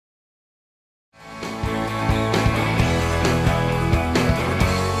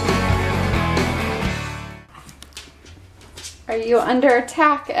Are you under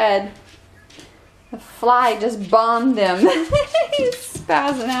attack, Ed? The fly just bombed him. He's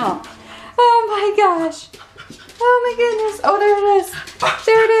spazzing out. Oh my gosh. Oh my goodness. Oh, there it is.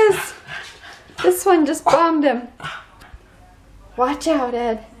 There it is. This one just bombed him. Watch out,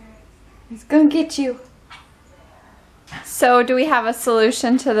 Ed. He's gonna get you. So, do we have a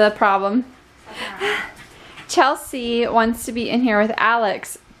solution to the problem? Chelsea wants to be in here with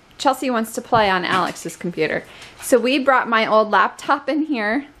Alex. Chelsea wants to play on Alex's computer. So we brought my old laptop in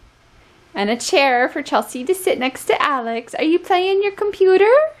here and a chair for Chelsea to sit next to Alex. Are you playing your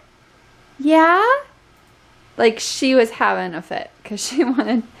computer? Yeah? Like she was having a fit because she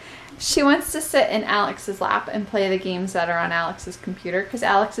wants to sit in Alex's lap and play the games that are on Alex's computer because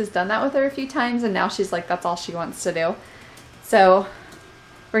Alex has done that with her a few times and now she's like, that's all she wants to do. So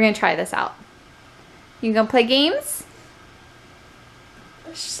we're gonna try this out. You gonna play games?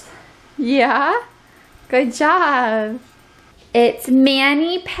 Yeah? Good job. It's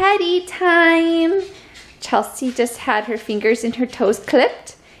mani-pedi time. Chelsea just had her fingers and her toes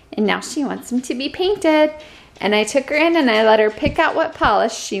clipped and now she wants them to be painted. And I took her in and I let her pick out what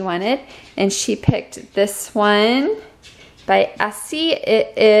polish she wanted. And she picked this one by Essie.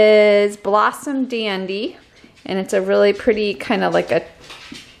 It is Blossom Dandy. And it's a really pretty kind of like a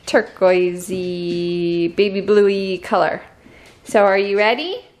turquoisey, baby bluey color. So are you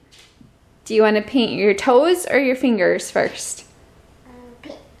ready? Do you want to paint your toes or your fingers first?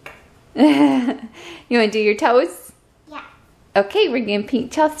 Pink. You want to do your toes? Yeah. Okay, we're going to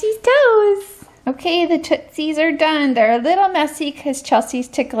paint Chelsea's toes. Okay, the tootsies are done. They're a little messy because Chelsea's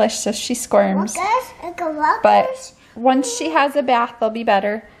ticklish, so she squirms. But once she has a bath, they'll be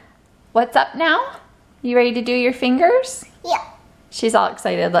better. What's up now? You ready to do your fingers? Yeah. She's all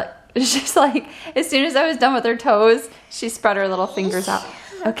excited. Look, she's like, as soon as I was done with her toes, she spread her little fingers out.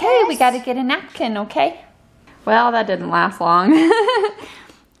 Okay, we got to get a napkin, okay? Well, that didn't last long.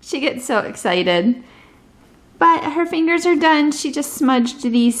 She gets so excited. But her fingers are done. She just smudged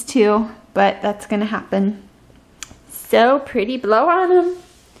these two, but that's going to happen. So pretty. Blow on them.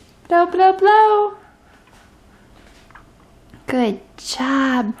 Blow, blow, blow. Good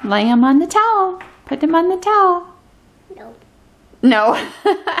job. Lay them on the towel. Put them on the towel. No. No.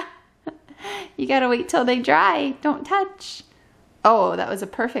 You got to wait till they dry. Don't touch. Oh, that was a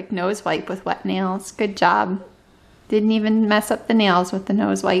perfect nose wipe with wet nails. Good job. Didn't even mess up the nails with the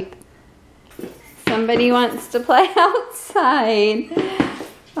nose wipe. Somebody wants to play outside.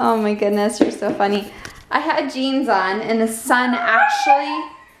 Oh my goodness, you're so funny. I had jeans on and the sun actually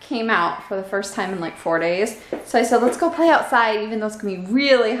came out for the first time in like 4 days. So I said, let's go play outside even though it's gonna be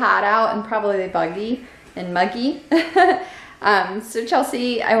really hot out and probably buggy and muggy. So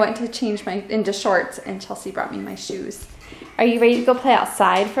Chelsea, I went to change into shorts and Chelsea brought me my shoes. Are you ready to go play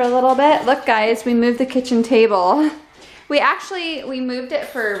outside for a little bit? Look guys, we moved the kitchen table. We moved it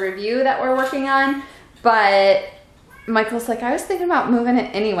for a review that we're working on, but Michael's like, I was thinking about moving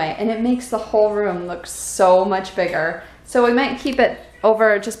it anyway, and it makes the whole room look so much bigger. So we might keep it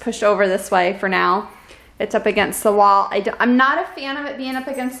over, just pushed over this way for now. It's up against the wall. I'm not a fan of it being up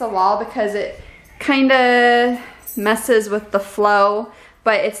against the wall because it kind of messes with the flow,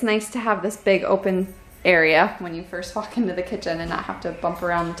 but it's nice to have this big open area when you first walk into the kitchen and not have to bump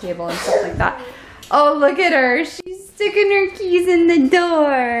around the table and stuff like that. Oh, look at her. She's sticking her keys in the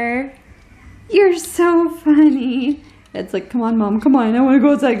door. You're so funny. It's like, come on, Mom, come on. I want to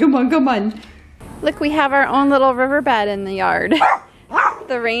go outside. Come on, come on. Look, we have our own little riverbed in the yard.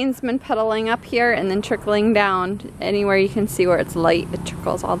 The rain's been puddling up here and then trickling down. Anywhere you can see where it's light, it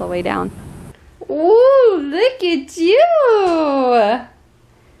trickles all the way down. Ooh, look at you.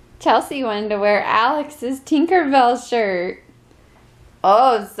 Chelsea wanted to wear Alex's Tinkerbell shirt.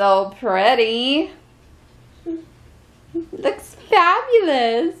 Oh, so pretty. Looks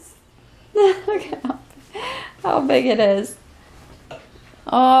fabulous. Look at how big it is.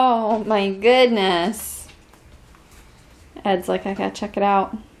 Oh my goodness. Ed's like, I gotta check it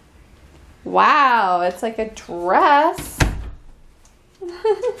out. Wow, it's like a dress.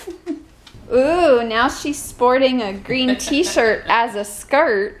 Ooh, now she's sporting a green t-shirt as a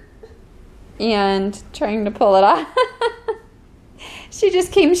skirt and trying to pull it off. She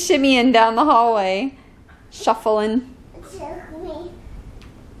just came shimmying down the hallway, shuffling.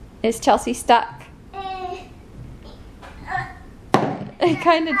 Is Chelsea stuck? It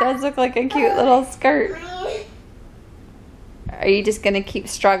kind of does look like a cute little skirt. Are you just going to keep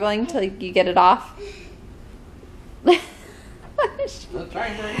struggling till you get it off? What is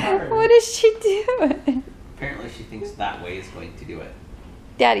she doing? Apparently she thinks that way is going to do it.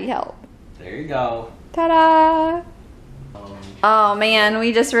 Daddy, help. There you go. Ta-da! Oh man,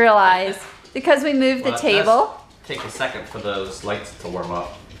 we just realized, because we moved the table. take a second for those lights to warm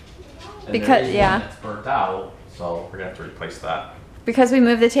up. And Because, there is yeah. one that's burnt out, so we're gonna have to replace that. Because we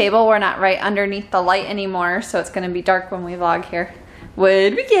moved the table, we're not right underneath the light anymore, so it's gonna be dark when we vlog here.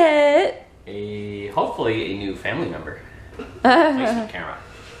 What'd we get? Hopefully a new family member. Nice new camera.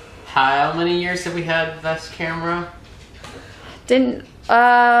 How many years have we had this camera?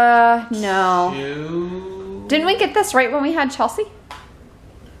 No. 2. Didn't we get this right when we had Chelsea?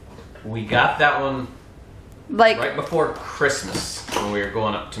 We got that one Like, right before Christmas when we were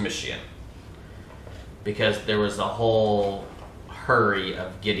going up to Michigan. Because there was a whole hurry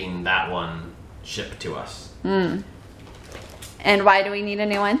of getting that one shipped to us. and why do we need a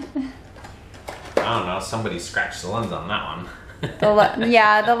new one? I don't know, somebody scratched the lens on that one.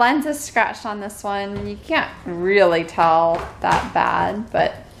 Yeah, the lens is scratched on this one. You can't really tell that bad,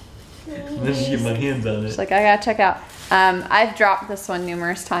 but Let me get my hands on it's like, I gotta check out. I've dropped this one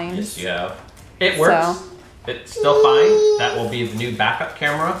numerous times. Yes, you have. It works. So. It's still fine. That will be the new backup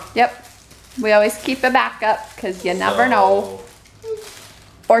camera. Yep. We always keep a backup because you never know.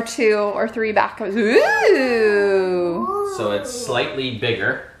 Or 2 or 3 backups. Ooh. So it's slightly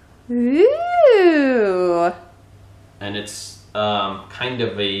bigger. Ooh. And it's kind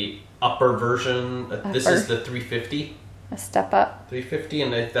of a upper version. This is the 350. A step up. 350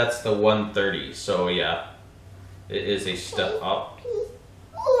 and that's the 130. So yeah, it is a step up.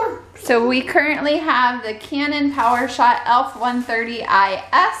 So we currently have the Canon PowerShot ELPH 130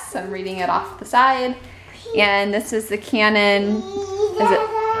 IS. I'm reading it off the side. And this is the Canon, is it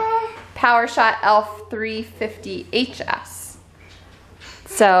PowerShot ELPH 350 HS.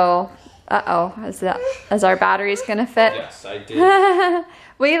 So, is our batteries gonna fit? Yes, I did.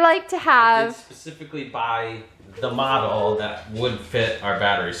 We like to I have, did specifically buy the model that would fit our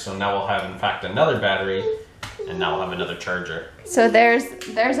batteries. So now we'll have, in fact, another battery, and now we'll have another charger. so there's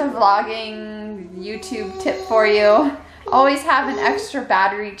a vlogging YouTube tip for you. Always have an extra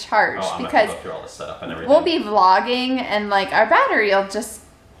battery charge Oh, I'm because gonna go through all the setup and everything. we'll be vlogging and like our battery will just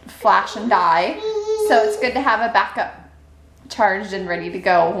flash and die. So it's good to have a backup charged and ready to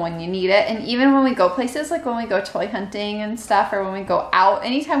go when you need it. And even when we go places, like when we go toy hunting and stuff, or when we go out,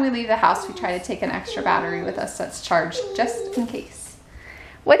 anytime we leave the house, we try to take an extra battery with us that's charged just in case.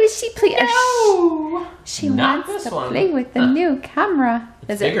 What is she playing? No, she not wants this to one. play with the new camera.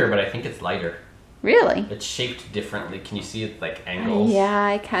 It's bigger, but I think it's lighter. Really? It's shaped differently. Can you see it like angles? Yeah,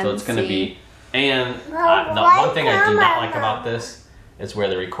 I can see. So it's going to be, and the one thing I do not like about this is where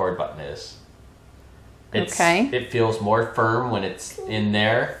the record button is. Okay. It feels more firm when it's in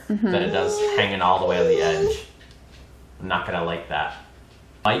there than it does hanging all the way on the edge. I'm not going to like that.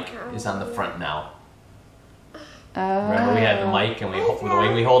 Mic is on the front now. Remember we had the mic and the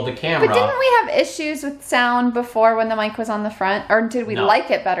way we hold the camera. But didn't we have issues with sound before when the mic was on the front? Or did we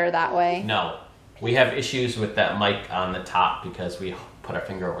like it better that way? No. We have issues with that mic on the top because we put our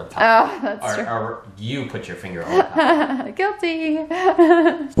finger over the top. Oh, that's true. Or you put your finger over the top. Guilty.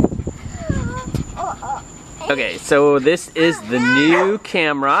 Okay, so this is the new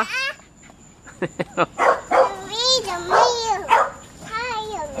camera.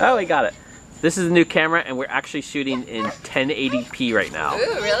 Oh, we got it. This is the new camera, and we're actually shooting in 1080p right now.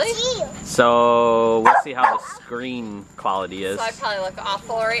 Ooh, really? So we'll see how the screen quality is. So I probably look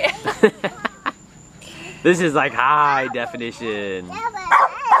awful right. This is like high definition.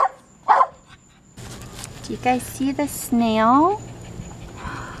 Do you guys see the snail?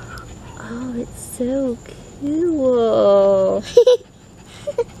 Oh, it's so cool.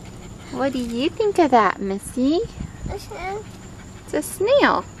 What do you think of that, Missy? It's a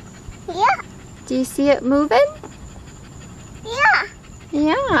snail. Yeah. Do you see it moving? Yeah.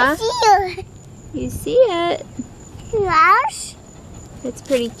 Yeah. See You see it. Rush. It's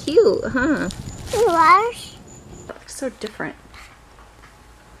pretty cute, huh? Rush. It looks so different.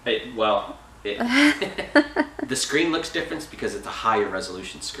 The screen looks different because it's a higher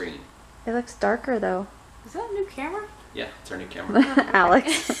resolution screen. It looks darker though. Is that a new camera? Yeah, it's our new camera.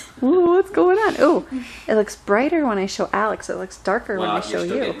 Alex. Ooh, what's going on? Ooh, it looks brighter when I show Alex. It looks darker when I show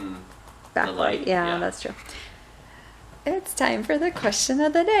you. Backlight. Yeah, that's true. It's time for the question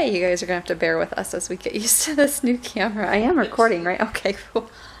of the day. You guys are going to have to bear with us as we get used to this new camera. I am recording, right? Okay, cool.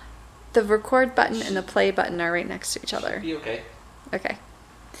 The record button and the play button are right next to each other. Be okay. Okay.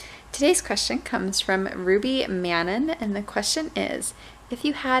 Today's question comes from Rubi Mannan, and the question is, if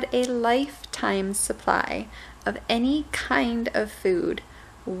you had a lifetime supply of any kind of food,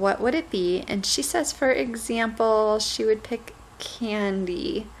 what would it be? And she says, for example, she would pick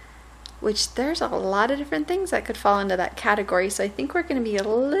candy, which there's a lot of different things that could fall into that category. So I think we're going to be a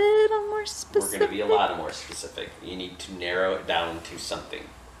little more specific. We're going to be a lot more specific. You need to narrow it down to something.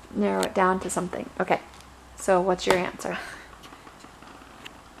 Narrow it down to something. Okay. So what's your answer?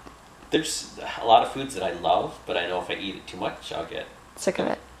 There's a lot of foods that I love, but I know if I eat it too much, I'll get sick of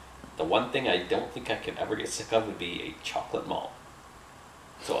it. The one thing I don't think I could ever get sick of would be a chocolate malt.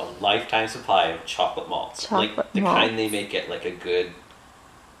 So a lifetime supply of chocolate malts. Like the kind they make at like a good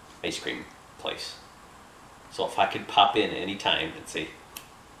ice cream place. So if I could pop in any time and say,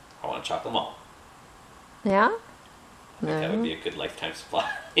 I want a chocolate malt. Yeah? I think that would be a good lifetime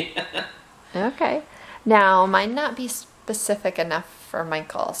supply. Okay. Now, might not be specific enough for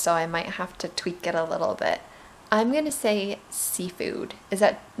Michael, so I might have to tweak it a little bit. I'm going to say seafood. Is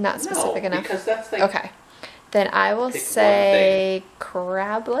that not specific enough? Because that's like... Okay. Then I will say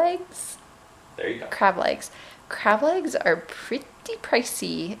crab legs. There you go. Crab legs. Crab legs are pretty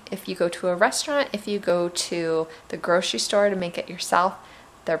pricey if you go to a restaurant. If you go to the grocery store to make it yourself,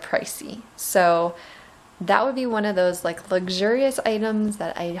 they're pricey. So that would be one of those like luxurious items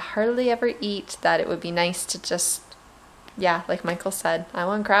that I hardly ever eat, that it would be nice to just, yeah, like Michael said, I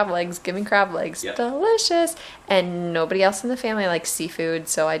want crab legs, give me crab legs. Yep. Delicious. And nobody else in the family likes seafood,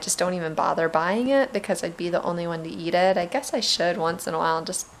 so I just don't even bother buying it because I'd be the only one to eat it. I guess I should once in a while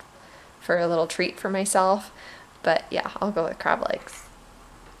just for a little treat for myself. But yeah, I'll go with crab legs.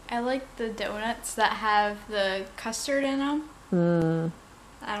 I like the donuts that have the custard in them.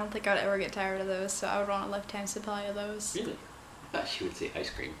 I don't think I'd ever get tired of those, so I would want a lifetime supply of those. Really? I thought she would say ice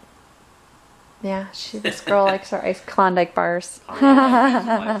cream. Yeah, this girl likes her Klondike bars. Oh,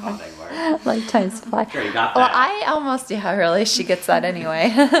 yeah, Klondike bar. Lifetime supply. Sure, you got that. Well, I almost, yeah, really, she gets that anyway.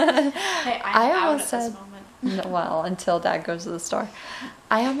 Hey, I I'm almost out at said, this moment. well, until Dad goes to the store.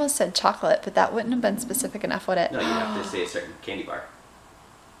 I almost said chocolate, but that wouldn't have been specific enough, would it? No, you have to say a certain candy bar.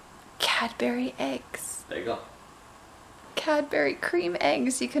 Cadbury eggs. There you go. Cadbury cream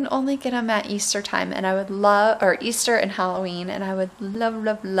eggs. You can only get them at Easter time, and I would love, or Easter and Halloween, and I would love,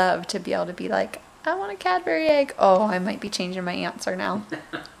 love, love to be able to be like, I want a Cadbury egg. Oh, I might be changing my answer now.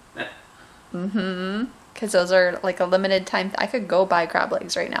 Because those are like a limited time. I could go buy crab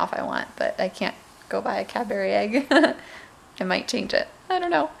legs right now if I want, but I can't go buy a Cadbury egg. I might change it. I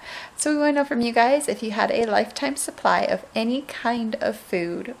don't know. So we want to know from you guys, if you had a lifetime supply of any kind of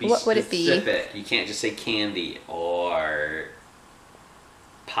food, what would it be? You can't just say candy or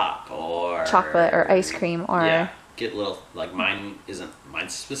pop or chocolate or ice cream or... Yeah, get little, like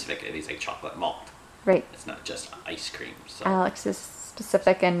mine's specific. It is a chocolate malt. Right. It's not just ice cream. So Alex is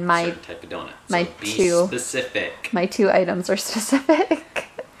specific, and my... certain type of donut. My so be specific. My 2 items are specific.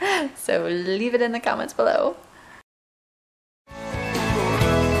 So leave it in the comments below.